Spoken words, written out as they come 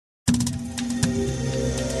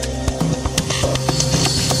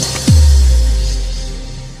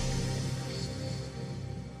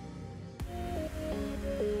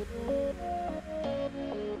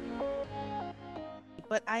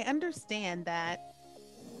I understand that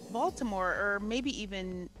Baltimore, or maybe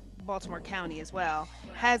even Baltimore County as well,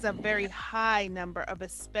 has a very high number of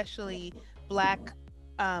especially Black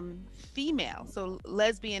female, so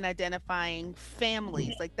lesbian identifying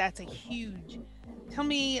families. Like that's a huge. Tell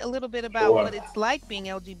me a little bit about Sure. what it's like being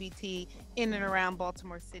LGBT in and around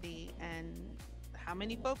Baltimore City, and how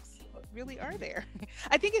many folks really are there?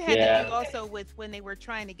 I think it had to do Yeah. also with when they were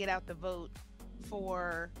trying to get out the vote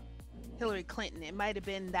for Hillary Clinton. It might have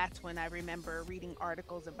been that's when I remember reading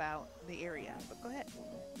articles about the area. But go ahead.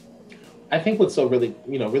 I think what's so really,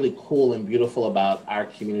 really cool and beautiful about our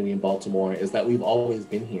community in Baltimore is that we've always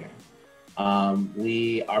been here.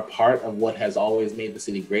 We are part of what has always made the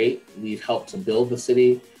city great. We've helped to build the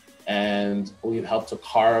city, and we've helped to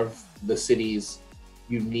carve the city's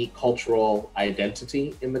unique cultural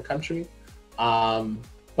identity in the country.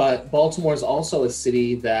 But Baltimore is also a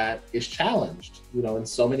city that is challenged, in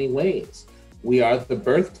so many ways. We are the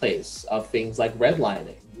birthplace of things like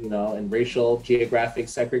redlining, and racial geographic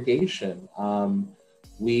segregation.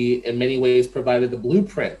 We, in many ways, provided the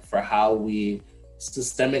blueprint for how we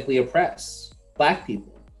systemically oppress Black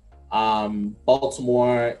people.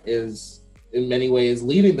 Baltimore is, in many ways,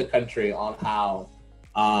 leading the country on how,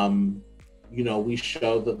 we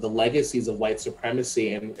show that the legacies of white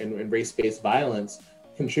supremacy and race-based violence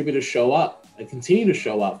contribute to show up and continue to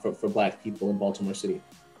show up for Black people in Baltimore City,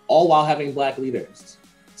 all while having Black leaders.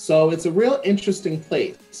 So it's a real interesting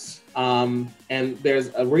place. And there's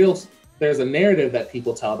a narrative that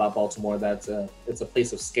people tell about Baltimore that's it's a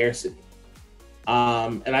place of scarcity.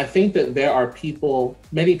 And I think that there are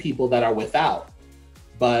many people that are without,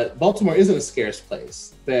 but Baltimore isn't a scarce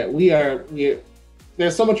place. That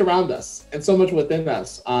there's so much around us and so much within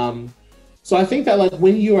us. So I think that like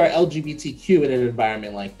when you are LGBTQ in an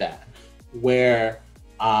environment like that, where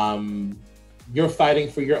you're fighting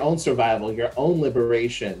for your own survival, your own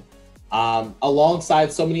liberation,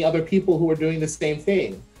 alongside so many other people who are doing the same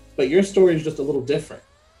thing, but your story is just a little different.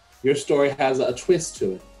 Your story has a twist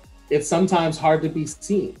to it. It's sometimes hard to be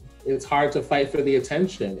seen. It's hard to fight for the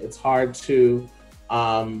attention. It's hard to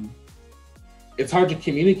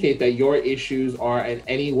communicate that your issues are in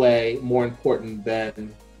any way more important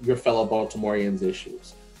than your fellow Baltimoreans'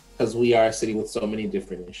 issues, because we are a city with so many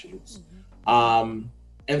different issues.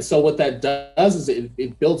 And so what that does is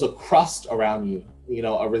it builds a crust around you,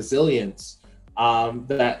 a resilience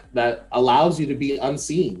that allows you to be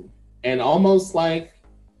unseen and almost like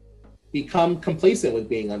become complacent with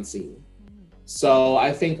being unseen. So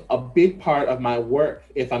I think a big part of my work,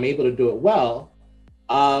 if I'm able to do it well,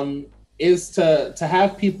 is to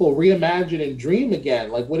have people reimagine and dream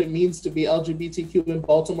again, like what it means to be LGBTQ in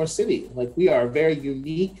Baltimore City. Like we are a very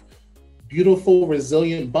unique, beautiful,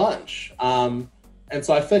 resilient bunch. And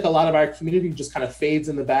so I feel like a lot of our community just kind of fades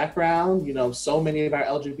in the background. So many of our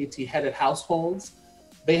LGBT headed households,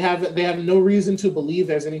 they have no reason to believe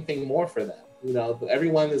there's anything more for them.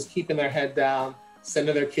 Everyone is keeping their head down,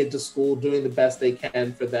 sending their kid to school, doing the best they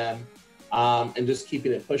can for them, and just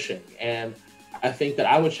keeping it pushing. And I think that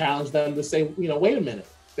I would challenge them to say, wait a minute,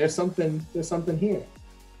 there's something here.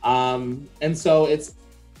 And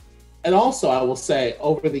also I will say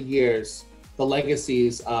over the years, the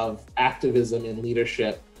legacies of activism and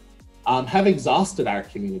leadership have exhausted our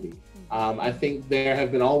community. I think there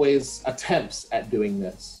have been always attempts at doing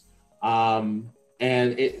this. And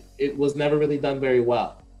it was never really done very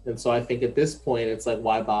well. And so I think at this point, it's like,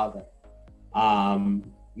 why bother?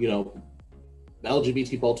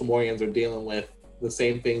 LGBT Baltimoreans are dealing with the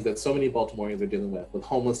same things that so many Baltimoreans are dealing with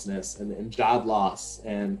homelessness and job loss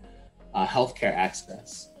and healthcare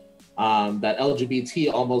access. That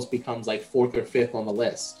LGBT almost becomes like fourth or fifth on the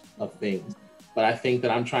list of things. But I think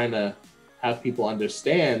that I'm trying to have people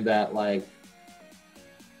understand that like,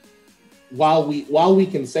 while we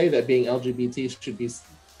can say that being LGBT should be,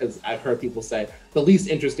 as I've heard people say, the least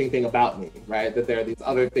interesting thing about me, right? That there are these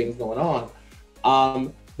other things going on,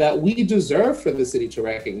 that we deserve for the city to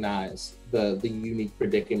recognize the unique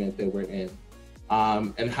predicament that we're in.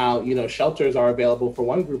 And how, shelters are available for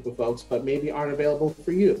one group of folks, but maybe aren't available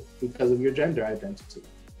for you because of your gender identity.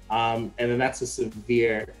 And then that's a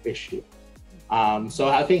severe issue. So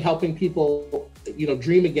I think helping people,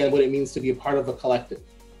 dream again what it means to be a part of a collective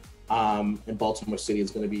in Baltimore City is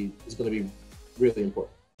going to be really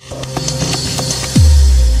important.